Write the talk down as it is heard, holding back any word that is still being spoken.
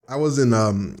I was in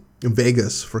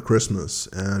Vegas for Christmas,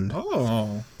 and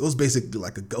it was basically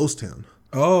like a ghost town.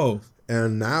 Oh.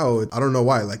 And now, I don't know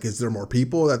why. Like, is there more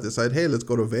people that decide, hey, let's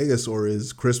go to Vegas? Or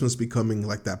is Christmas becoming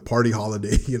like that party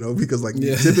holiday, Because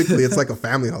typically it's like a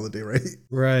family holiday, right?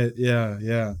 Right.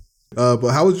 Yeah. But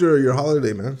how was your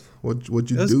holiday, man? What'd you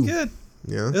do? It was good.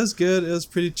 Yeah? It was good. It was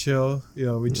pretty chill.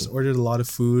 We just ordered a lot of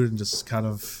food and just kind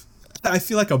of... I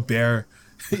feel like a bear.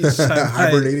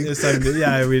 Hibernating?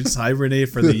 We just hibernate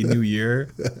for the new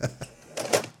year.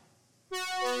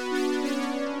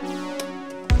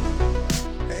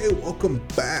 Welcome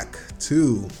back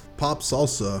to Pop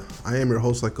Salsa. I am your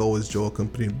host, like always, Joe,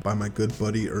 accompanied by my good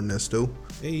buddy Ernesto.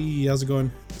 Hey, how's it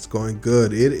going? It's going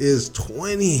good. It is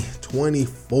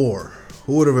 2024.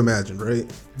 Who would have imagined, right?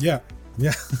 Yeah.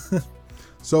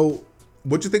 So,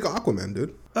 what'd you think of Aquaman,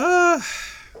 dude?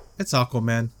 It's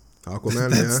Aquaman.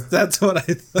 Aquaman, that's what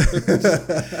I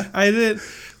thought. I did.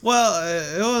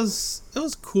 Well, it was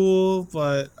cool,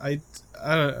 but I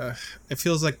don't know. It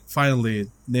feels like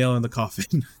finally nail in the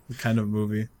coffin kind of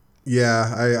movie.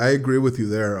 Yeah, I agree with you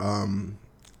there.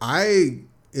 I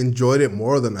enjoyed it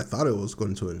more than I thought I was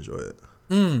going to enjoy it.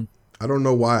 I don't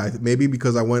know why. Maybe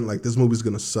because I went like, this movie's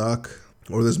going to suck,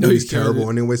 or this movie's terrible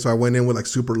anyway. So I went in with like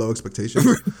super low expectations.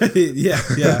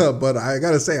 Yeah. But I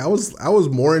got to say, I was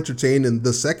more entertained in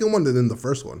the second one than in the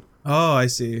first one. Oh, I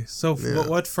see. So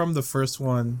what from the first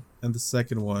one and the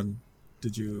second one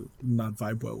did you not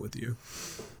vibe well with you?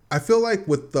 I feel like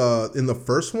in the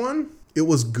first one, it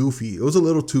was goofy. It was a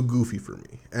little too goofy for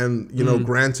me. And,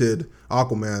 granted,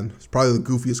 Aquaman is probably the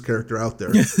goofiest character out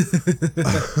there.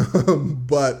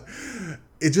 But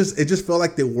it just felt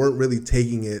like they weren't really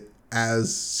taking it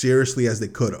as seriously as they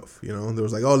could have. There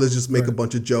was like, oh, let's just make a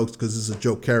bunch of jokes because it's a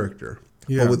joke character.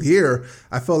 Yeah. But with here,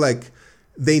 I felt like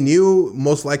they knew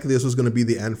most likely this was going to be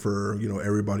the end for,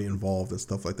 everybody involved and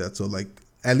stuff like that. So, like,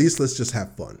 at least let's just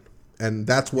have fun. And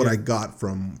that's what I got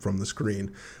from the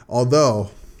screen. Although,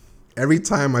 every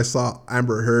time I saw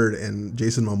Amber Heard and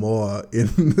Jason Momoa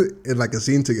in like a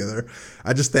scene together,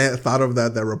 I just thought of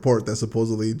that report that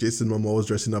supposedly Jason Momoa was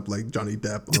dressing up like Johnny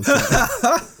Depp on set.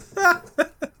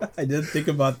 I didn't think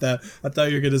about that. I thought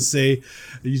you were going to say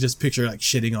you just picture like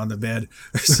shitting on the bed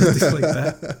or something like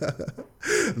that.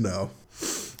 No.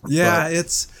 Yeah,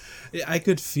 I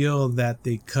could feel that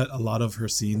they cut a lot of her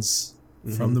scenes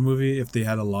from the movie, if they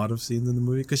had a lot of scenes in the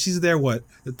movie, because she's there the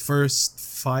first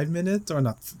 5 minutes, or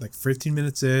not, like 15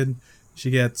 minutes in,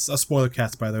 she gets a spoiler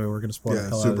cast, by the way. We're gonna spoil the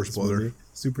hell out of this movie.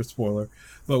 Super spoiler,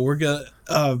 but we're gonna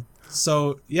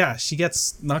she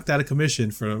gets knocked out of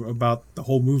commission for about the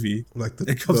whole movie. Like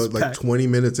 20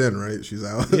 minutes in, right? She's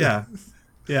out. Yeah.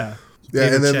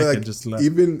 And then like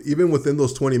even within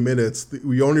those 20 minutes,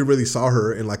 we only really saw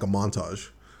her in like a montage.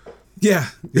 Yeah,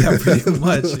 pretty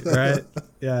much, right?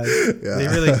 Yeah, they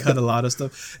really cut a lot of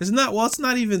stuff. It's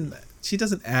not even, she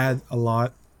doesn't add a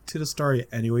lot to the story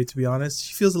anyway, to be honest.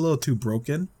 She feels a little too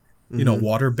broken.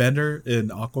 Waterbender in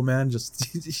Aquaman, just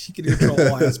she can control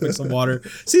all aspects of water.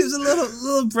 Seems a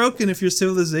little broken if your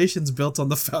civilization's built on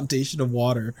the foundation of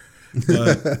water.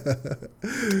 But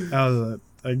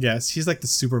I guess she's like the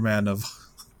Superman of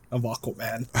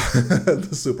Aquaman.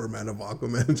 The Superman of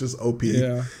Aquaman, just OP.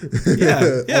 Yeah.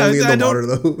 Only in the water,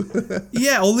 though.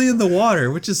 Yeah, only in the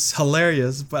water, which is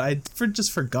hilarious. But I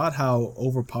just forgot how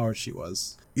overpowered she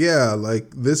was. Yeah,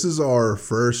 like this is our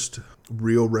first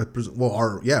real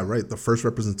the first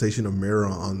representation of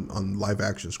Mera on live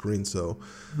action screen. So,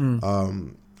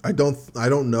 I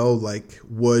don't know. Like,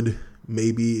 would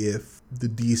maybe if the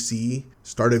DC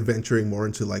started venturing more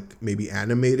into like maybe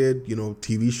animated,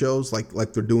 TV shows like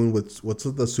they're doing with what's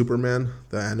the Superman,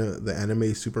 the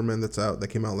anime Superman that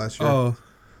came out last year. Oh,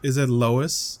 is it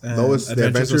Lois? The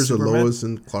Adventures of Lois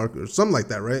and Clark or something like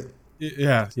that, right?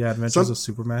 Yeah, Adventures of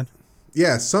Superman.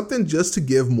 Yeah, something just to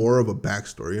give more of a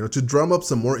backstory, to drum up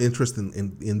some more interest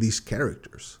in these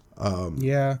characters.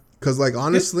 Because like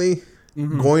honestly,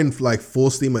 going like full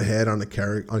steam ahead on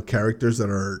characters that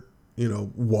are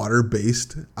water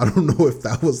based, I don't know if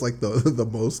that was like the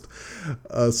most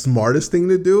smartest thing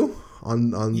to do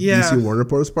on DC Warner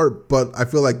Bros. Part, but I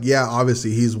feel like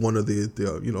obviously he's one of the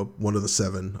one of the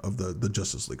 7 of the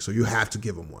Justice League, so you have to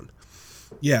give him one.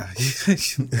 Yeah,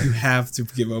 you have to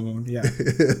give him one. Yeah,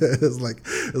 it's like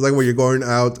when you're going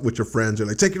out with your friends, you're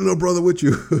like, take your little brother with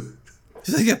you.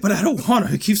 He's like, yeah, but I don't want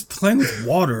to. He keeps playing with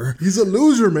water. He's a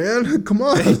loser, man. Come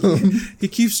on. He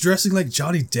keeps dressing like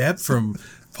Johnny Depp from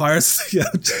Pirates. Yeah.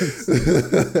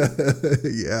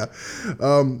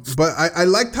 But I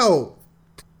liked how,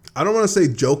 I don't want to say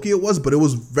jokey it was, but it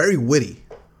was very witty.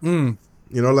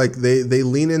 Like they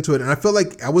lean into it, and I feel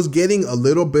like I was getting a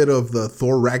little bit of the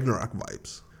Thor Ragnarok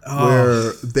vibes.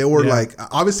 where they were like,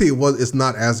 obviously it's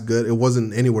not as good. It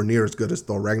wasn't anywhere near as good as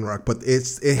Thor Ragnarok, but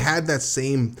it had that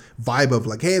same vibe of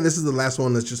like, hey, this is the last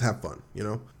one. Let's just have fun, you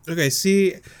know? Okay,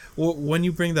 see, when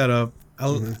you bring that up,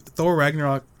 Thor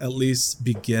Ragnarok at least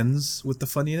begins with the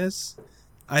funniness.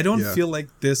 I don't feel like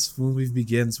this movie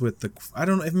begins with I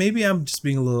don't know, maybe I'm just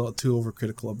being a little too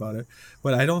overcritical about it,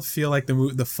 but I don't feel like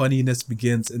the funniness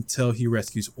begins until he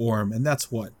rescues Orm, and that's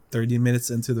 30 minutes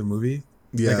into the movie.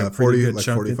 Yeah, like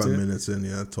 45 minutes in.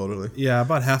 Yeah, totally. Yeah,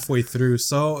 about halfway through.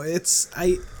 So it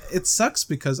sucks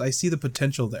because I see the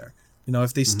potential there. You know,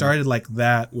 if they started like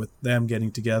that with them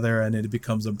getting together and it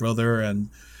becomes a brother and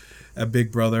a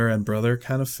big brother and brother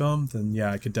kind of film, then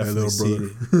I could definitely see.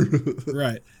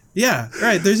 Right. Yeah,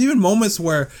 right. There's even moments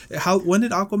where when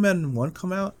did Aquaman 1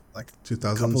 come out? Like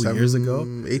 2007, a couple years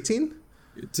ago. 18?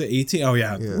 To 18? Oh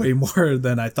yeah, way more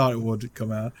than I thought it would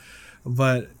come out.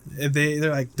 But they're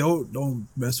like, don't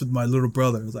mess with my little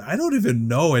brother. I was like, I don't even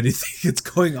know anything that's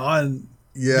going on.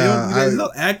 Yeah, they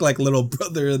don't act like little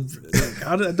brother. Like,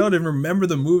 I don't even remember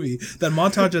the movie. That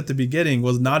montage at the beginning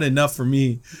was not enough for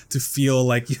me to feel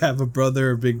like you have a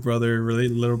brother, big brother,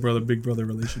 little brother, big brother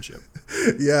relationship.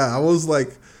 Yeah, I was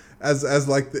like, as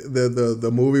like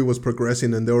the movie was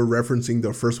progressing and they were referencing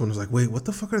the first one, I was like, wait, what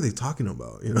the fuck are they talking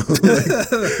about? You know, like,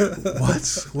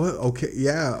 what? Okay,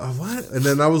 yeah, what? And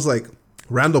then I was like,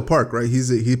 Randall Park, right?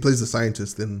 He plays the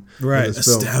scientist in this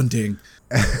film. Astounding.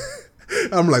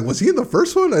 I'm like, was he in the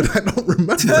first one? I don't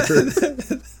remember.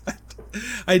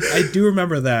 I do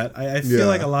remember that. I feel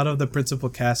like a lot of the principal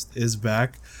cast is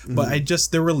back, but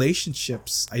their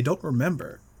relationships I don't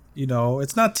remember. You know,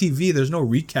 it's not TV. There's no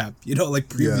recap, you know, like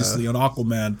previously on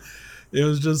Aquaman. It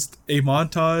was just a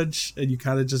montage and you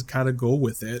kind of go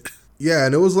with it. Yeah,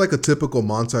 and it was like a typical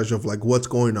montage of like what's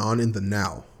going on in the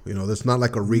now. You know, there's not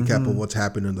like a recap of what's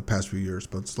happened in the past few years,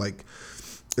 but it's like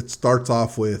it starts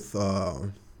off with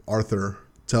Arthur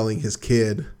telling his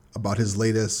kid about his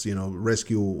latest, you know,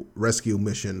 rescue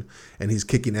mission, and he's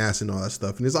kicking ass and all that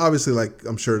stuff. And it's obviously like,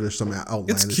 I'm sure there's some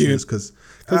outlandishness because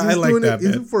he's like doing that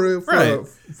it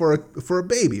for a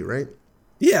baby, right?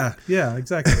 Yeah,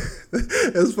 exactly.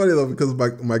 It's funny though because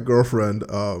my girlfriend,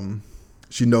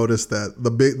 she noticed that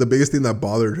the biggest thing that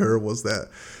bothered her was that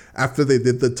after they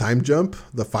did the time jump,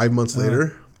 the 5 months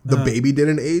later, the baby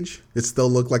didn't age. It still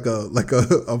looked like a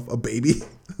baby.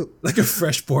 Like a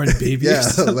fresh-born baby. Yeah.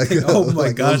 Oh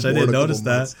my gosh, I didn't notice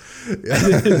that.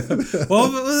 Yeah. Well,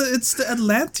 it's the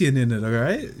Atlantean in it, all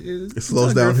right? It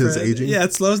slows down his aging. Yeah,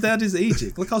 it slows down his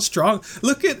aging. Look how strong.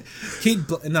 Look at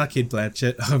not Kate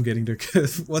Blanchett. I'm getting to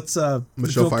what's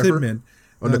Michelle Pfeiffer? Kidman.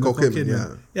 Oh, Nicole Kidman.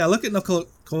 Yeah. Yeah, look at Nicole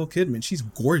Kidman. She's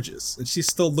gorgeous, and she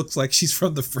still looks like she's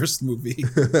from the first movie.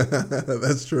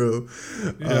 That's true.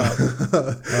 Yeah.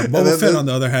 Boba Fett, on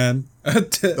the other hand.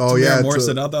 Tamara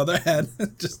Morrison, on the other hand.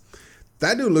 Just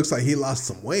that dude looks like he lost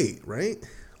some weight, right?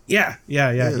 Yeah.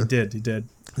 He did.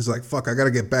 He's like, fuck, I gotta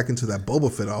get back into that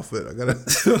Boba Fett outfit. I gotta.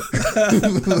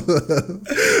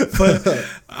 But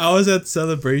I was at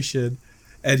Celebration,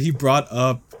 and he brought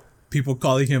up people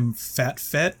calling him Fat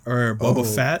Fett or Boba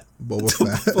Fett.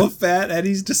 Boba Fett. And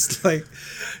he's just like,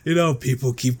 you know,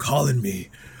 people keep calling me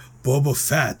Boba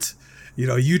Fett. You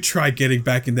know, you try getting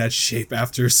back in that shape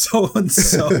after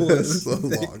so-and-so. So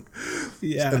long.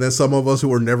 Yeah. And then some of us who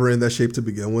were never in that shape to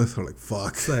begin with are like,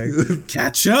 fuck. It's like,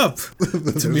 catch up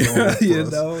to me, you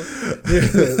know?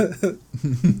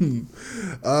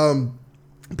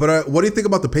 But what do you think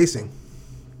about the pacing?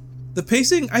 The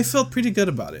pacing, I felt pretty good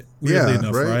about it. Weirdly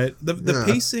enough, right? The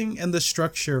pacing and the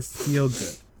structure feel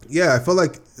good. Yeah, I felt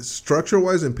like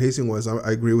structure-wise and pacing-wise,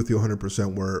 I agree with you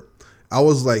 100%. Where I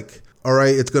was like, all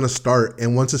right, it's gonna start,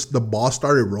 and once the ball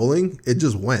started rolling, it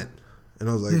just went, and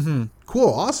I was like,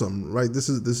 cool, awesome, right? This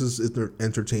is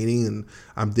entertaining, and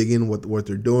I'm digging what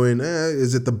they're doing.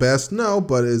 Is it the best? No,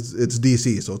 but it's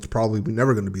DC, so it's probably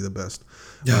never gonna be the best.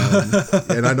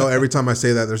 And I know every time I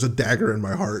say that, there's a dagger in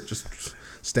my heart, just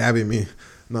stabbing me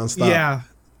nonstop. Yeah.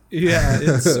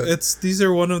 It's these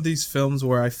are one of these films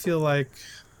where I feel like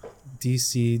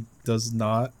DC does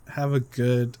not have a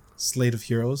good slate of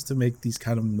heroes to make these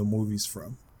kind of movies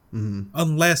from,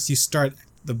 unless you start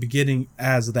the beginning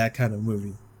as that kind of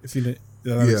movie. If that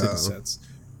makes any sense.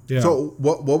 Yeah. So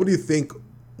what would you think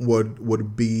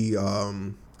would be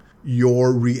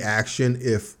your reaction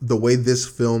if the way this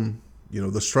film, you know,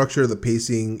 the structure, the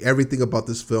pacing, everything about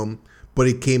this film, but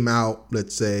it came out,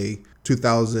 let's say,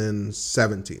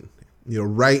 2017. You know,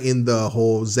 right in the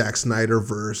whole Zack Snyder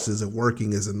verse. Is it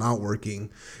working? Is it not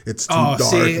working? It's too dark.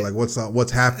 Like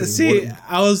what's happening? See,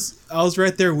 I was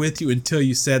right there with you until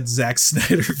you said Zack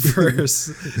Snyder verse,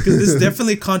 because this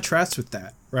definitely contrasts with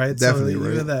that. right? Definitely, so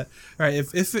right. even that, right?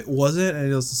 If it wasn't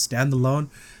and it was standalone,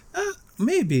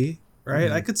 maybe,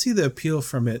 right? I could see the appeal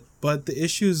from it, but the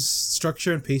issues,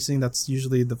 structure and pacing. That's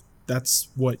usually that's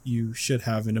what you should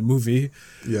have in a movie.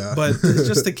 Yeah. But it's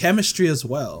just the chemistry as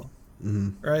well,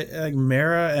 right? Like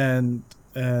Mara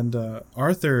and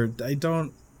Arthur, I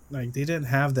don't like. They didn't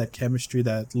have that chemistry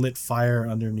that lit fire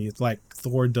underneath like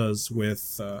Thor does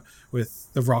with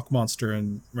the rock monster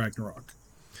and Ragnarok.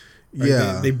 Right?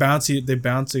 Yeah. They bounce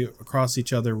across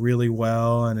each other really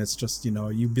well, and it's just, you know,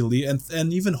 you believe,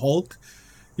 and even Hulk,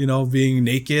 you know, being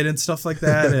naked and stuff like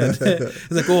that, and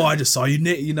it's like, oh, I just saw you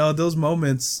naked, you know, those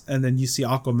moments, and then you see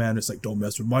Aquaman, it's like, don't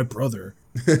mess with my brother.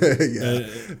 Yeah.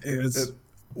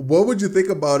 What would you think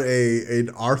about an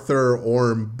Arthur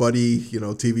Orm buddy, you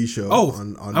know, TV show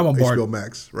on I'm on board. HBO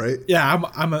Max, right? Yeah,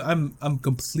 I'm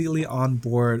completely on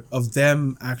board of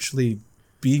them actually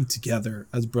being together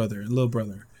as brother and little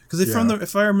brother. Because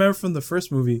if I remember from the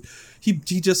first movie, he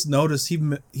just noticed he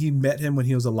met him when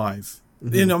he was alive.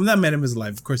 You know, not met him as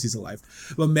alive. Of course he's alive,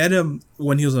 but met him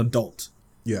when he was an adult.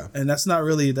 Yeah, and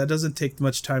that doesn't take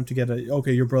much time to get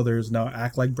okay, your brothers now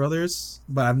act like brothers,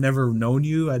 but I've never known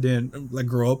you. I didn't like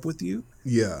grow up with you.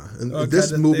 Yeah, and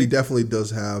this movie definitely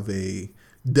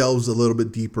delves a little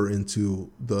bit deeper into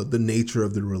the nature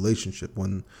of the relationship.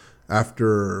 When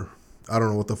after, I don't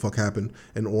know what the fuck happened,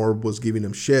 and Orb was giving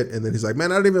him shit, and then he's like,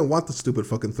 man, I didn't even want the stupid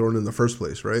fucking throne in the first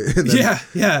place, right? And then,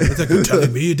 yeah. It's like, you're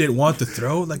telling me you didn't want the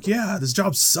throne? Like, yeah, this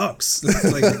job sucks.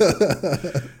 Like,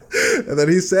 and then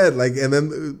he said, like, and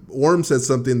then Orm said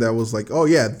something that was like, oh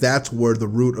yeah, that's where the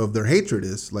root of their hatred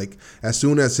is. Like, as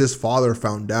soon as his father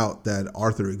found out that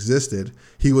Arthur existed,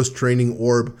 he was training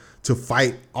Orb to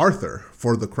fight Arthur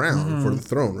for the crown, for the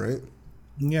throne, right?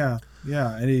 Yeah,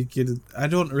 and I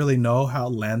don't really know how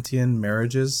Atlantean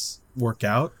marriages work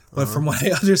out, but from what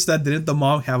I understand, didn't the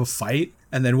mom have a fight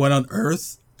and then went on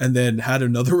Earth and then had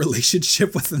another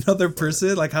relationship with another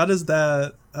person? Like, how does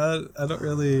that? I don't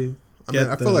really.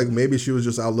 I feel like maybe she was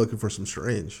just out looking for some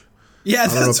strange. Yeah, I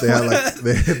don't know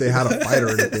if they had a fight or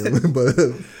anything, but.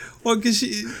 Well, because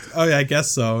I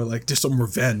guess so. Like, just some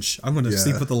revenge. I'm going to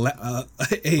sleep with a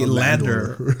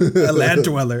land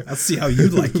dweller. I'll see how you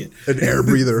like it. An air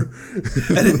breather.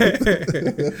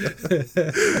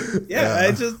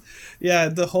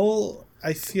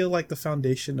 I feel like the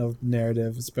foundation of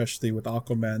narrative, especially with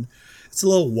Aquaman, it's a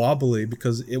little wobbly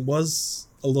because it was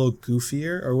a little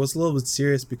goofier, or it was a little bit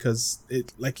serious because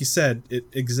it, like you said, it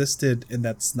existed in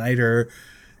that Snyder,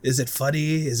 is it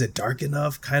funny? Is it dark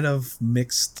enough? Kind of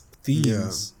mixed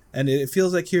themes. Yeah. And it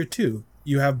feels like here too.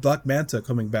 You have Black Manta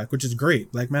coming back, which is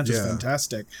great. Black Manta's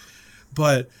fantastic.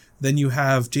 But then you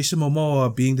have Jason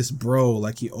Momoa being this bro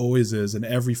like he always is in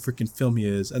every freaking film he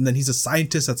is. And then he's a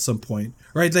scientist at some point,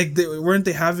 right? Like, weren't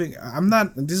they having...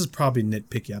 This is probably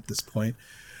nitpicky at this point.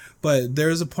 But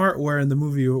there's a part where in the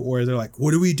movie where they're like, what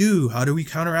do we do? How do we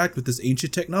counteract with this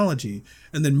ancient technology?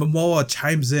 And then Momoa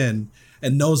chimes in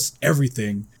and knows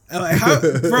everything. And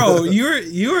like, bro,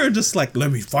 you're just like,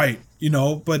 let me fight, you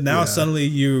know, but now suddenly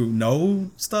you know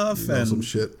stuff, you know, and some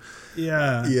shit.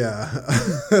 Yeah.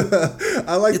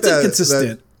 I like it's that. It's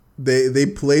inconsistent. That they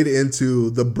played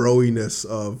into the broiness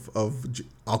of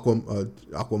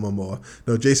Aquamomoa.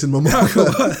 No, Jason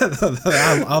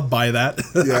Momoa. I'll buy that.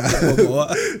 Yeah.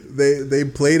 They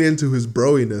played into his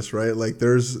broiness, right? Like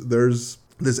there's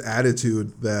this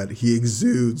attitude that he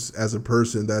exudes as a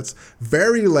person that's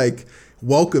very like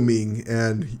welcoming,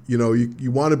 and you know you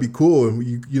want to be cool, and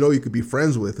you know you could be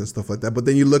friends with and stuff like that. But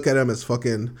then you look at him as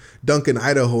fucking Duncan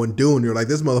Idaho and Dune, you're like,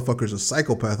 this motherfucker's a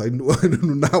psychopath. I do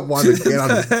not want to get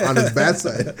on his bad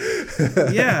side.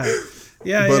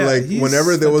 But like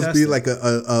whenever there was be like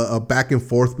a back and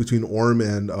forth between Orm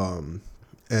and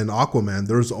Aquaman,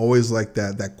 there's always like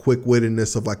that quick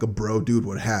wittedness of like a bro dude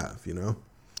would have, you know.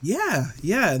 Yeah,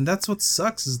 and that's what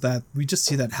sucks is that we just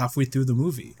see that halfway through the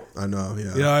movie. I know,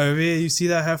 yeah. You know what I mean? You see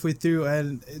that halfway through,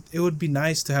 and it would be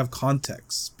nice to have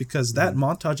context, because that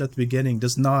montage at the beginning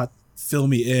does not fill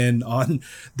me in on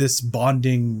this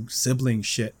bonding sibling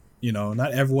shit. You know,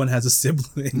 not everyone has a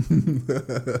sibling.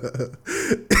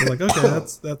 Like, okay,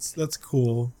 that's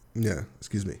cool. Yeah,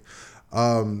 excuse me.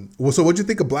 Well, so what'd you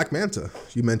think of Black Manta?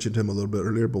 You mentioned him a little bit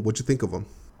earlier, but what'd you think of him?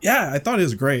 Yeah, I thought it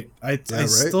was great. I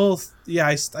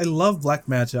love Black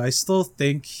Manta. I still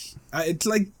think it's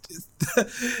like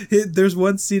there's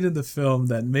one scene in the film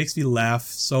that makes me laugh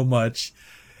so much,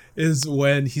 is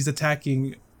when he's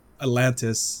attacking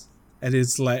Atlantis, and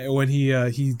it's like when he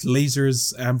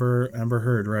lasers Amber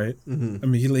Heard, right? Mm-hmm. I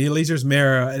mean, he lasers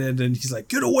Mara, and then he's like,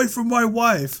 "Get away from my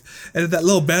wife!" And that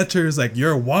little banter is like,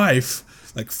 "Your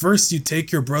wife? Like, first you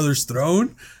take your brother's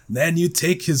throne, then you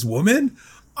take his woman."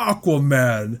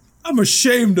 Aquaman, I'm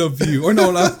ashamed of you. Or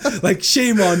no, like,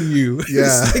 shame on you.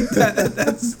 Yeah.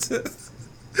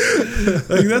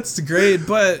 Like that's great.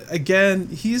 But again,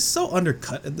 he's so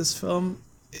undercut in this film.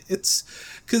 It's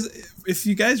because if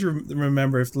you guys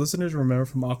remember, if the listeners remember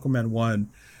from Aquaman 1,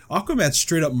 Aquaman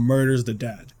straight up murders the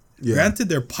dad. Yeah. Granted,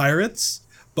 they're pirates,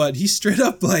 but he straight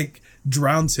up like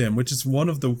drowns him, which is one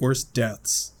of the worst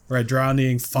deaths, right?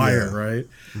 Drowning, fire, right?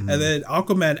 Mm-hmm. And then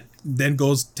Aquaman then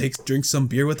drinks some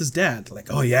beer with his dad. Like,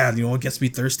 oh yeah, you know what gets me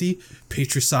thirsty?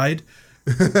 Patricide.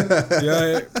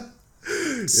 Yeah.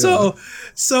 So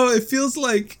it feels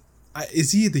like,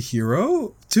 is he the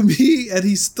hero to me? And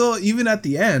he's still, even at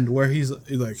the end where he's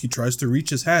like, he tries to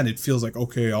reach his hand, it feels like,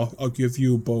 okay, I'll give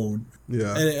you a bone.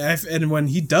 Yeah. And when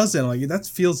he doesn't, like, that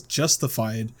feels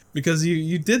justified because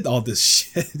you did all this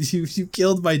shit. You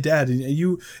killed my dad, and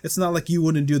it's not like you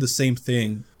wouldn't do the same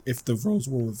thing if the roles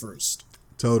were reversed.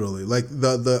 Totally. Like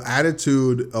the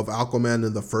attitude of Aquaman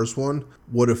in the first one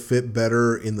would have fit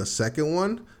better in the second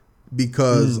one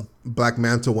because Black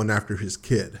Manta went after his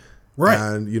kid. Right.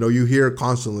 And, you hear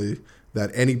constantly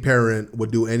that any parent would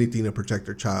do anything to protect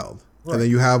their child. Right. And then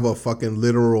you have a fucking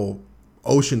literal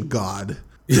ocean god.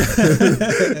 And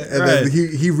then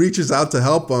he reaches out to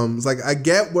help him. It's like, I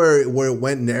get where it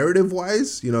went narrative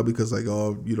wise, because like,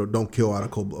 oh, don't kill out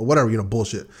of cold blood, whatever,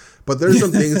 bullshit. But there's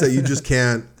some things that you just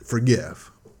can't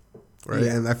forgive. Right.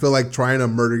 Yeah. And I feel like trying to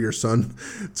murder your son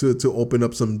to open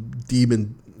up some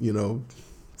demon,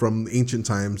 from ancient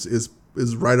times is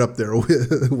right up there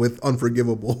with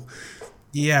unforgivable.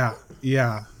 Yeah.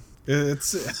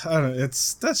 It's I don't know,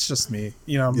 that's just me.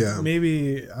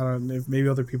 Maybe I don't know if maybe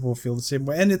other people will feel the same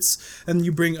way. And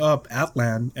you bring up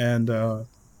Atlan and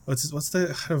what's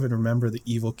the, I don't even remember the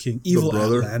evil king. Evil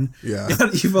Atlan. Yeah.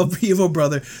 evil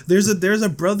brother. There's a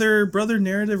brother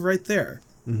narrative right there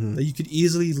that you could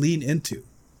easily lean into.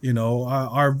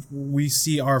 We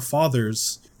see our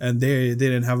fathers and they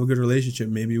didn't have a good relationship.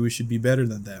 Maybe we should be better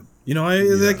than them.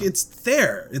 Like it's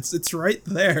there. It's right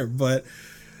there. But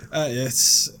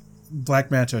it's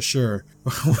Black Manta, sure.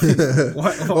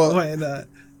 Why not?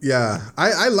 Yeah,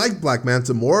 I like Black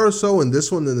Manta more so in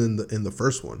this one than in the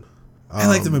first one. I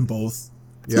like them in both.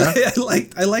 Yeah,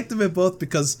 I like them in both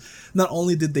because not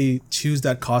only did they choose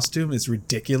that costume, it's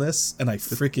ridiculous, and I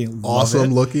freaking love it.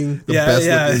 Looking, the best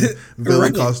looking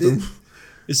villain costume.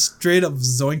 It's straight up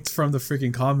zoinked from the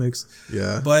freaking comics.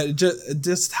 Yeah, but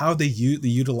just how they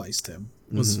utilized him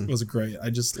was great. I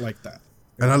just like that.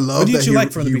 And I love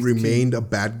that he remained a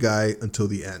bad guy until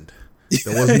the end.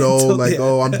 There was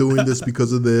no I'm doing this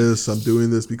because of this. I'm doing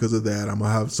this because of that. I'm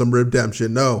going to have some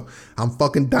redemption. No, I'm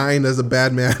fucking dying as a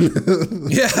bad man.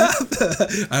 Yeah,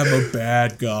 I'm a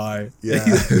bad guy. Yeah.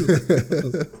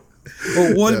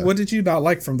 Well, what did you not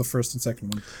like from the first and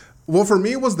second one? Well, for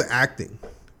me, it was the acting.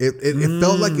 It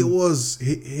felt like it was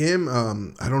him.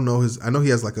 I don't know I know he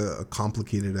has like a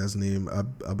complicated ass name,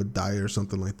 Abadiah or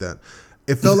something like that.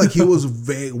 It felt like he was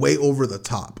way over the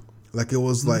top. Like it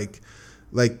was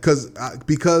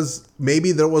because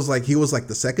maybe there was he was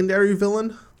the secondary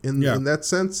villain in that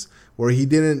sense, where they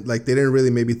didn't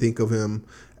really maybe think of him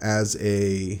as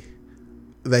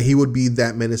that he would be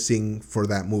that menacing for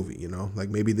that movie, like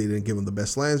maybe they didn't give him the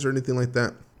best lines or anything like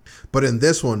that. But in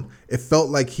this one, it felt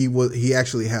like he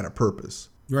actually had a purpose.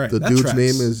 Right. The dude's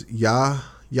name is Yaha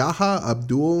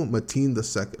Abdul Mateen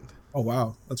II. Oh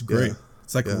wow, that's great. Yeah.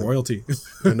 It's like royalty.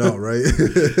 I know, right?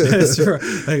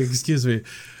 Excuse me.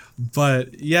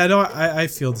 But yeah, no, I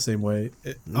feel the same way.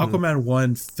 Aquaman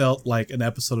 1 felt like an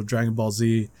episode of Dragon Ball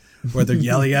Z where they're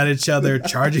yelling at each other,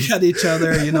 charging at each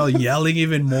other, yelling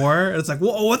even more. And it's like,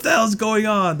 whoa, what the hell's going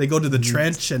on? They go to the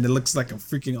trench and it looks like a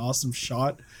freaking awesome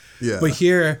shot. Yeah. But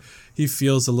here, he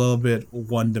feels a little bit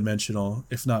one-dimensional,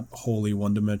 if not wholly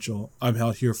one-dimensional. I'm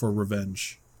out here for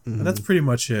revenge. And that's pretty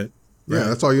much it. Right? Yeah,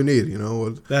 that's all you need,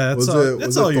 That's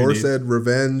all Thor said?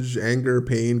 Revenge, anger,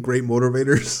 pain, great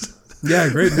motivators. Yeah,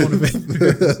 great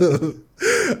motivators.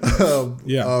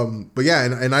 But yeah,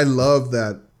 and I love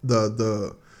that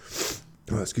the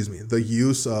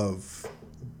use of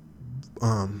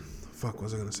what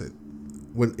was I gonna say?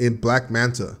 When in Black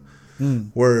Manta,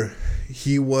 where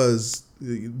he was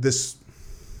this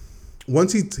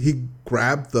once he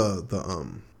grabbed the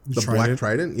Black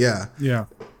Trident, yeah.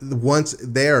 Once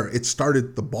there, it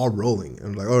started the ball rolling,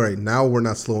 and all right, now we're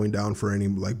not slowing down for any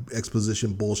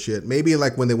exposition bullshit. Maybe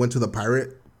when they went to the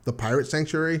pirate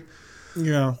sanctuary,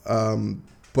 yeah.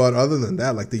 But other than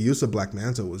that, the use of Black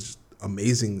Manta was just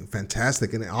amazing,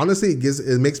 fantastic, and honestly,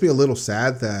 it makes me a little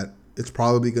sad that it's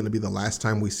probably going to be the last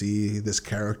time we see this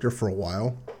character for a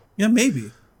while. Yeah, maybe.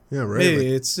 Yeah, right.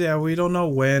 Hey, we don't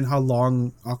know how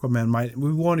long Aquaman might.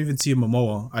 We won't even see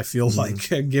Momoa. I feel like,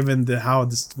 given how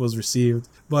this was received,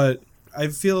 but I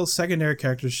feel secondary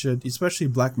characters should, especially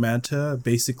Black Manta,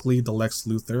 basically the Lex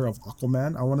Luthor of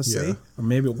Aquaman. I want to say, or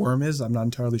maybe Worm is. I'm not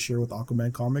entirely sure with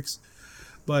Aquaman comics,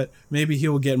 but maybe he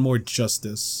will get more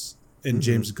justice in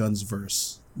James Gunn's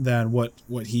verse than what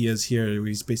he is here.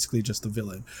 He's basically just a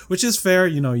villain, which is fair.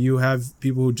 You know, you have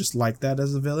people who just like that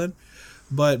as a villain.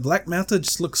 But Black Manta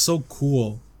just looks so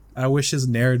cool. I wish his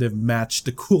narrative matched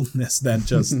the coolness than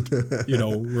just,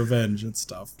 revenge and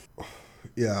stuff.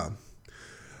 Yeah.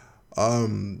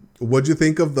 What'd you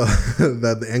think of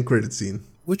the end credit scene?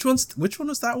 Which one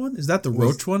was that one? Is that the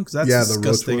roach one? Because that's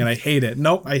disgusting and I hate it.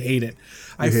 Nope, I hate it.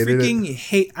 I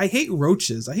hate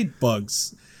roaches. I hate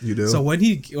bugs. You do? So when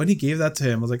he gave that to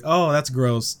him, I was like, oh, that's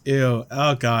gross. Ew.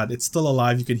 Oh God, it's still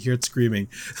alive. You can hear it screaming.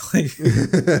 Like,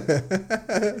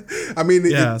 I mean,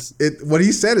 what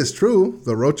he said is true.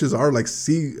 The roaches are like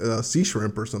sea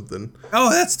shrimp or something. Oh,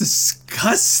 that's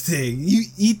disgusting.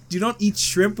 You don't eat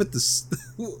shrimp with the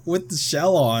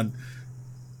shell on.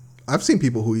 I've seen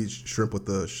people who eat shrimp with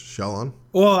the shell on.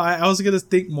 Well, I was gonna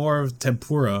think more of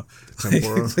tempura,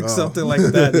 something like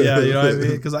that. Yeah, you know what I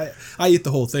mean? Because I eat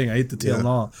the whole thing. I eat the tail and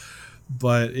all.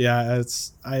 But yeah,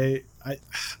 it's I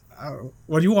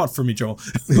what do you want from me, Joel? I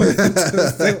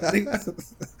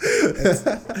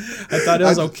thought it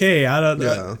was okay. I don't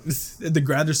know. In the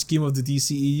grander scheme of the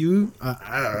DCEU,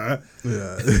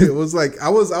 yeah, it was like I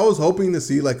was hoping to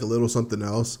see like a little something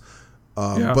else.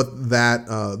 But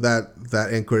that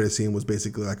end credit scene was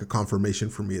basically like a confirmation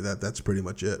for me that that's pretty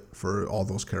much it for all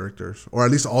those characters, or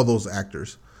at least all those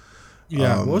actors.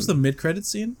 Yeah. What was the mid credit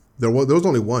scene? There was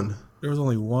only one. There was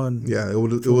only one. Yeah, it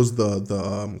was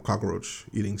the cockroach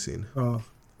eating scene. Oh,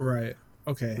 right.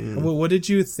 Okay. Well, what did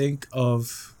you think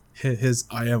of his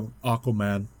 "I am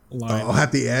Aquaman" line? Oh,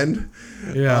 at the end?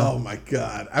 Yeah. Oh my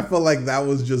God, I felt like that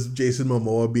was just Jason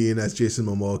Momoa being as Jason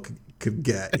Momoa could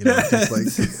get, just like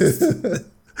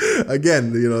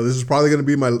again, this is probably going to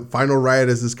be my final ride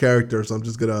as this character, so I'm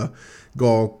just gonna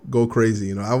go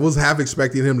crazy. I was half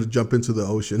expecting him to jump into the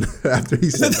ocean after he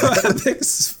said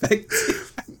that.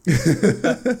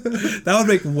 That would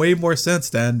make way more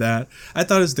sense than that. I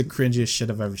thought it was the cringiest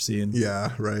shit I've ever seen.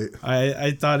 Yeah, right.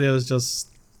 I thought it was just,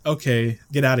 okay,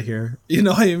 get out of here. You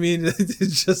know what I mean?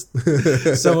 It's just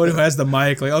someone who has the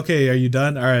mic, like, okay, are you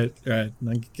done? All right,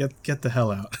 now get the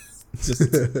hell out.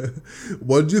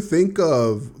 What did you think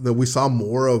of that? We saw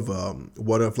more of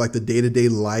like the day-to-day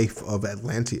life of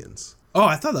Atlanteans. Oh,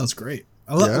 I thought that was great.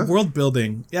 I love world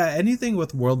building. Yeah, anything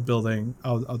with world building,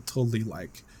 I'll totally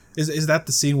like. Is that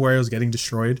the scene where it was getting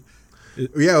destroyed?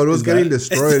 Yeah, it was getting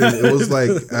destroyed, and it was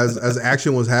like as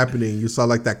action was happening, you saw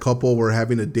like that couple were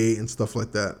having a date and stuff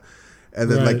like that,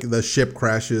 and then like the ship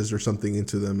crashes or something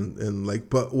into them, and like,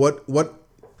 but what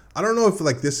I don't know if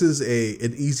like this is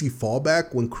an easy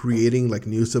fallback when creating like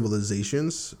new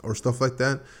civilizations or stuff like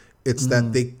that. It's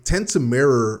that they tend to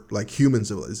mirror like human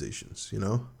civilizations,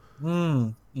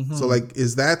 So like,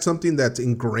 is that something that's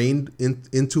ingrained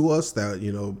into us that,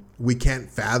 we can't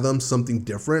fathom something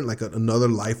different, like another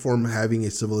life form having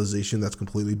a civilization that's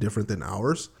completely different than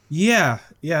ours? Yeah,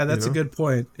 that's a good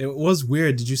point. It was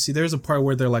weird. Did you see there's a part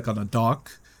where they're like on a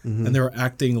dock and they were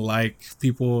acting like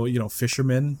people,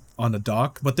 fishermen on a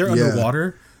dock, but they're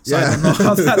underwater. So I don't know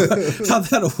how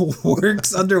that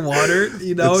works underwater.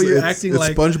 You're acting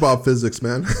like SpongeBob physics,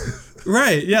 man.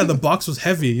 Right. Yeah. The box was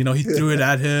heavy. He threw it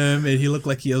at him and he looked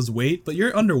like he has weight, but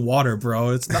you're underwater, bro.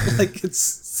 It's not like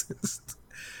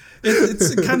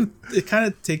it kind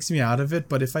of takes me out of it.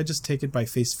 But if I just take it by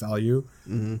face value,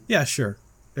 yeah, sure.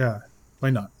 Yeah. Why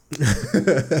not?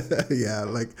 Yeah,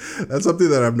 like that's something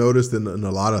that I've noticed in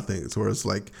a lot of things where it's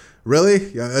like,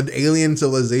 really, an alien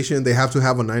civilization, they have to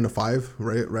have a 9 to 5,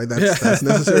 right? That's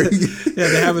necessary. Yeah,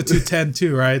 they have a 210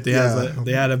 too, right? They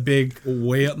had a big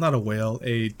whale, not a whale,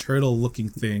 a turtle looking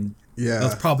thing. Yeah,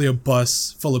 that's probably a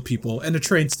bus full of people and a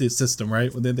train system,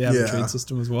 right? They have a train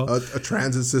system as well. A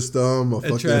transit system,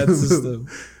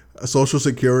 a social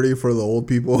security for the old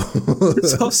people.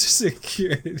 Social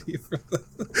security for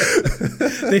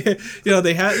they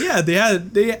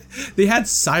had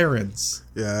sirens.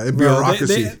 Yeah, and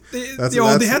bureaucracy.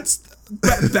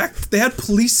 They had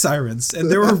police sirens and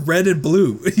they were red and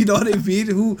blue. You know what I mean?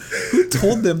 Who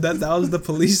told them that was the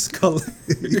police colors?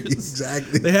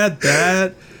 Exactly. They had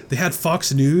that. They had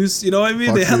Fox News, you know what I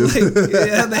mean? They had right?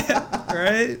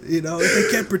 They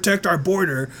can't protect our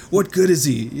border. What good is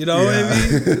he? You know what I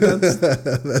mean?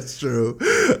 That's true.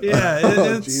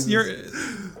 Yeah,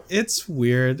 it's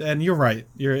weird, and you're right.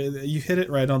 You hit it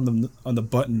right on the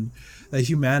button. That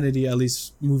humanity, at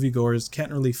least moviegoers,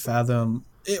 can't really fathom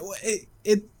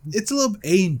It's a little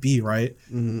A and B, right?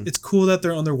 Mm-hmm. It's cool that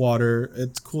they're underwater.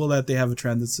 It's cool that they have a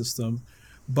transit system,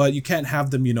 but you can't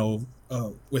have them,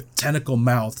 with tentacle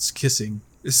mouths kissing.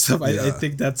 So I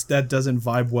think that doesn't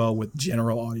vibe well with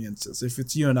general audiences. If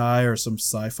it's you and I or some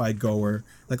sci-fi goer,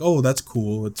 like, oh, that's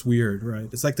cool. It's weird, right?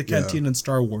 It's like the canteen in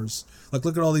Star Wars. Like,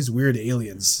 look at all these weird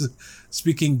aliens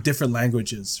speaking different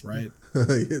languages, right?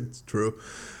 It's true.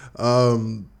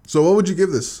 So what would you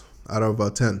give this out of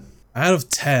 10? Out of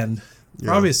 10,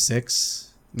 probably a 6.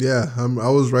 Yeah, I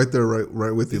was right there,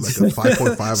 right with you, like a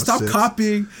 5.5.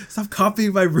 Stop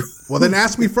copying my room. Well, then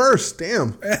ask me first.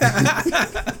 Damn.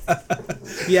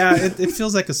 Yeah, it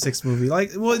feels like a 6 movie.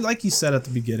 Like you said at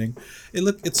the beginning,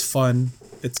 it's fun,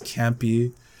 it's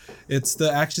campy, it's the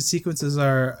action sequences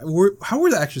how were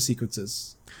the action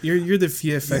sequences? You're the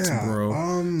VFX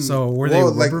bro. So were they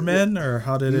Rubbermen or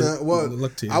how did it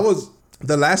look to you? I was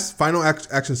the last final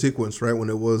action sequence, right, when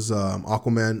it was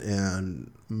Aquaman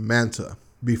and Manta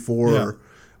before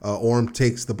Orm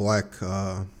takes the black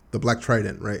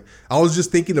trident, right? I was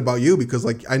just thinking about you because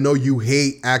like I know you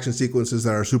hate action sequences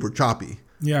that are super choppy.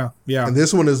 Yeah. And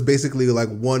this one is basically like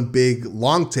one big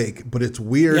long take, but it's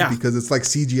weird because it's like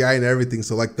CGI and everything.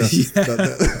 So like the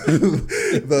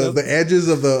edges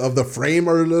of the frame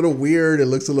are a little weird. It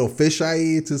looks a little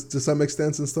fisheye to some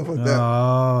extent and stuff like that.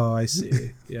 Oh, I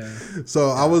see. Yeah. So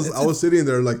I was sitting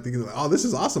there like thinking, oh, this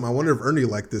is awesome. I wonder if Ernie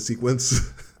liked this sequence.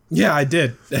 Yeah, I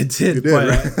did. You did, but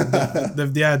right?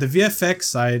 the VFX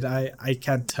side, I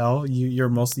can't tell. You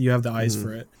have the eyes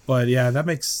for it, but yeah, that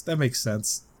makes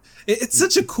sense. It's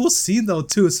such a cool scene though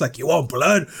too. It's like, you want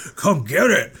blood? Come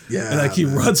get it. Yeah, and like he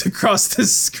runs across the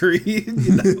screen.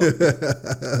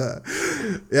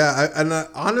 Yeah,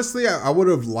 honestly, I would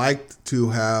have liked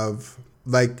to have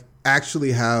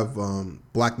actually have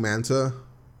Black Manta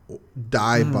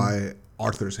die by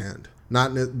Arthur's hand.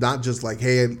 Not just like,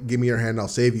 hey, give me your hand, I'll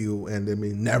save you, and I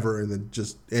mean never, and then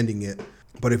just ending it.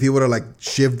 But if he would have like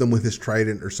shivved them with his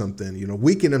trident or something,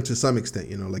 weaken him to some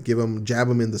extent, like jab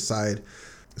him in the side,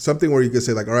 something where you could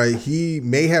say like, all right, he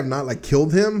may have not like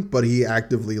killed him, but he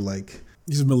actively like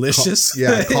he's malicious.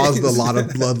 Caused a lot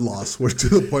of blood loss, to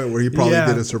the point where he probably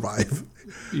didn't survive.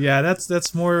 Yeah,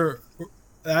 that's more.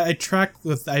 I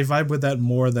vibe with that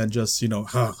more than just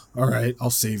all right, I'll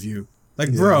save you.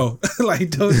 Like, bro,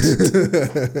 like, don't.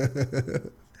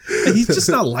 He's just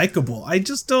not likable. I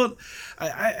just don't.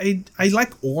 I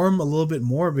like Orm a little bit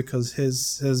more because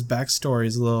his backstory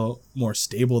is a little more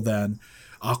stable than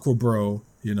Aqua Bro.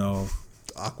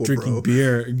 Drinking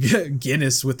beer,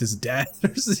 Guinness with his dad.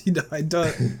 I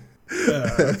don't.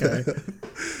 Okay.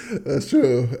 That's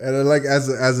true. And then, like,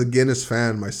 as a Guinness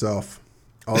fan myself,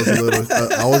 I was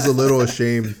a little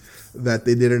ashamed that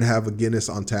they didn't have a Guinness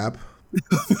on tap.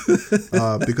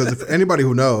 Because if anybody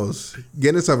who knows,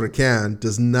 Guinness out of a can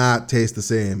does not taste the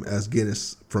same as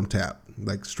Guinness from tap,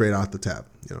 like straight out the tap.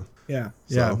 Yeah.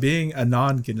 Being a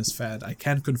non-Guinness fan, I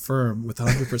can confirm with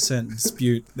 100%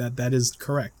 dispute that is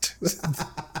correct.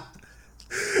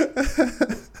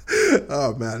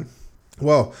 Oh man.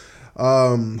 Well,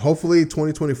 hopefully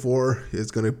 2024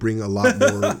 is going to bring a lot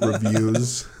more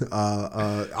reviews.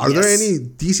 Are there any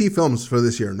DC films for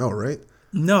this year? No, right?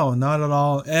 No, not at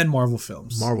all. And Marvel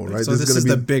films. Marvel, right? So this is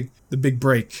the big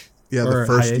break. Yeah, the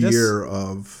first year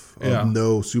of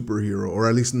no superhero, or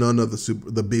at least none of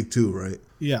the big two, right?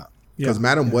 Yeah. Because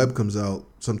Madam Web comes out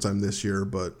sometime this year,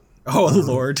 but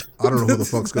Lord, I don't know who the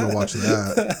fuck's gonna watch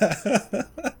that.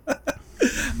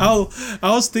 I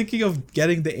was thinking of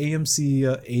getting the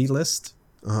AMC A-list.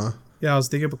 Yeah, I was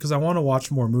thinking because I want to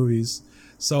watch more movies,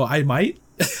 so I might.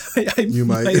 You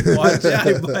might watch. Yeah,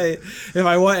 I might. If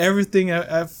I want everything,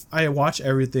 I watch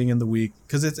everything in the week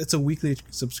because it's a weekly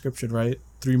subscription, right?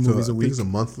 3 movies a week. I think it's a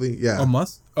monthly. Yeah, a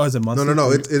month. Oh, is it monthly?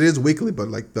 No. It is weekly, but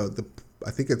like the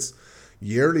I think it's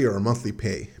yearly or a monthly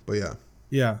pay. But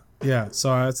yeah. Yeah.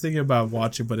 So I was thinking about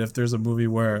watching, but if there's a movie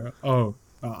where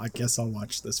I guess I'll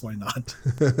watch this. Why not?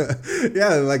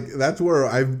 Yeah, like that's where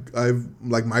I've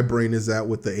like my brain is at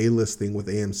with the A-list thing with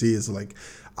AMC is like.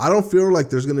 I don't feel like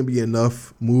there's going to be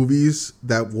enough movies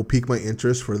that will pique my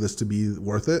interest for this to be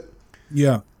worth it.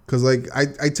 Yeah. Because, like,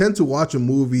 I tend to watch a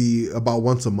movie about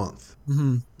once a month.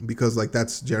 Mm-hmm. Because, like,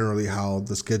 that's generally how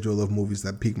the schedule of movies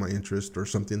that pique my interest or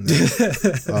something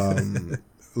that,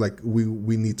 like,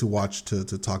 we need to watch to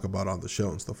talk about on the show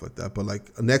and stuff like that. But,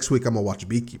 like, next week I'm going to watch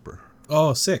Beekeeper.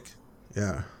 Oh, sick.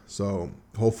 Yeah. So,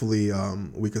 hopefully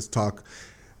we could talk...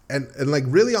 And like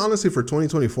really honestly for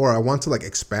 2024, I want to like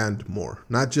expand more,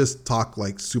 not just talk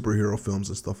like superhero films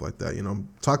and stuff like that,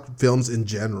 talk films in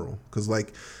general. Cause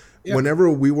like whenever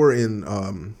we were in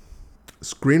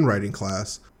screenwriting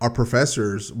class, our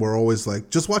professors were always like,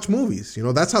 just watch movies. You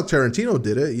know, that's how Tarantino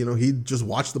did it. You know, he just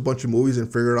watched a bunch of movies and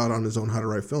figured out on his own how to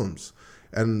write films.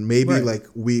 And maybe like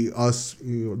us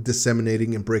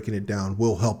disseminating and breaking it down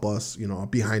will help us,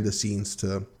 behind the scenes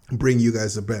to bring you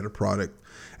guys a better product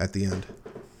at the end.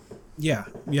 Yeah.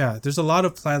 There's a lot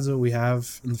of plans that we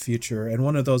have in the future, and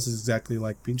one of those is exactly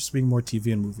like being more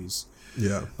TV and movies.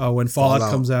 Yeah. When Fallout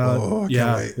comes out,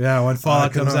 when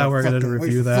Fallout comes out, we're gonna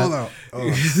review that.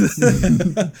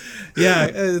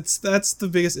 That's the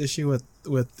biggest issue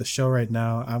with the show right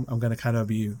now. I'm gonna kind of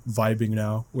be vibing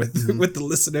now with with the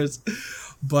listeners,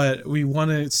 but we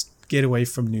want to get away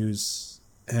from news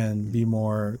and be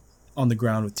more on the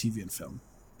ground with TV and film.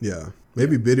 Yeah,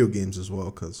 maybe video games as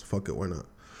well, because fuck it, why not?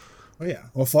 Oh yeah,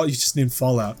 well, you just need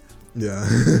Fallout. Yeah.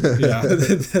 Yeah.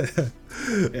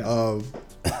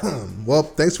 Well,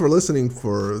 thanks for listening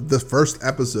for the first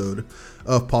episode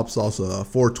of Pop Salsa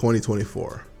for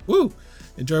 2024. Woo!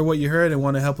 Enjoy what you heard and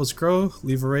want to help us grow?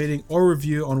 Leave a rating or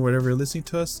review on whatever you're listening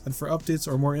to us. And for updates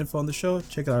or more info on the show,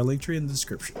 check out our link tree in the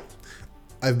description.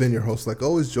 I've been your host, like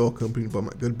always, Joel, accompanied by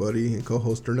my good buddy and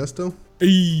co-host Ernesto.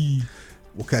 Hey.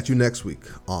 We'll catch you next week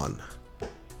on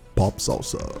Pop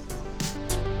Salsa.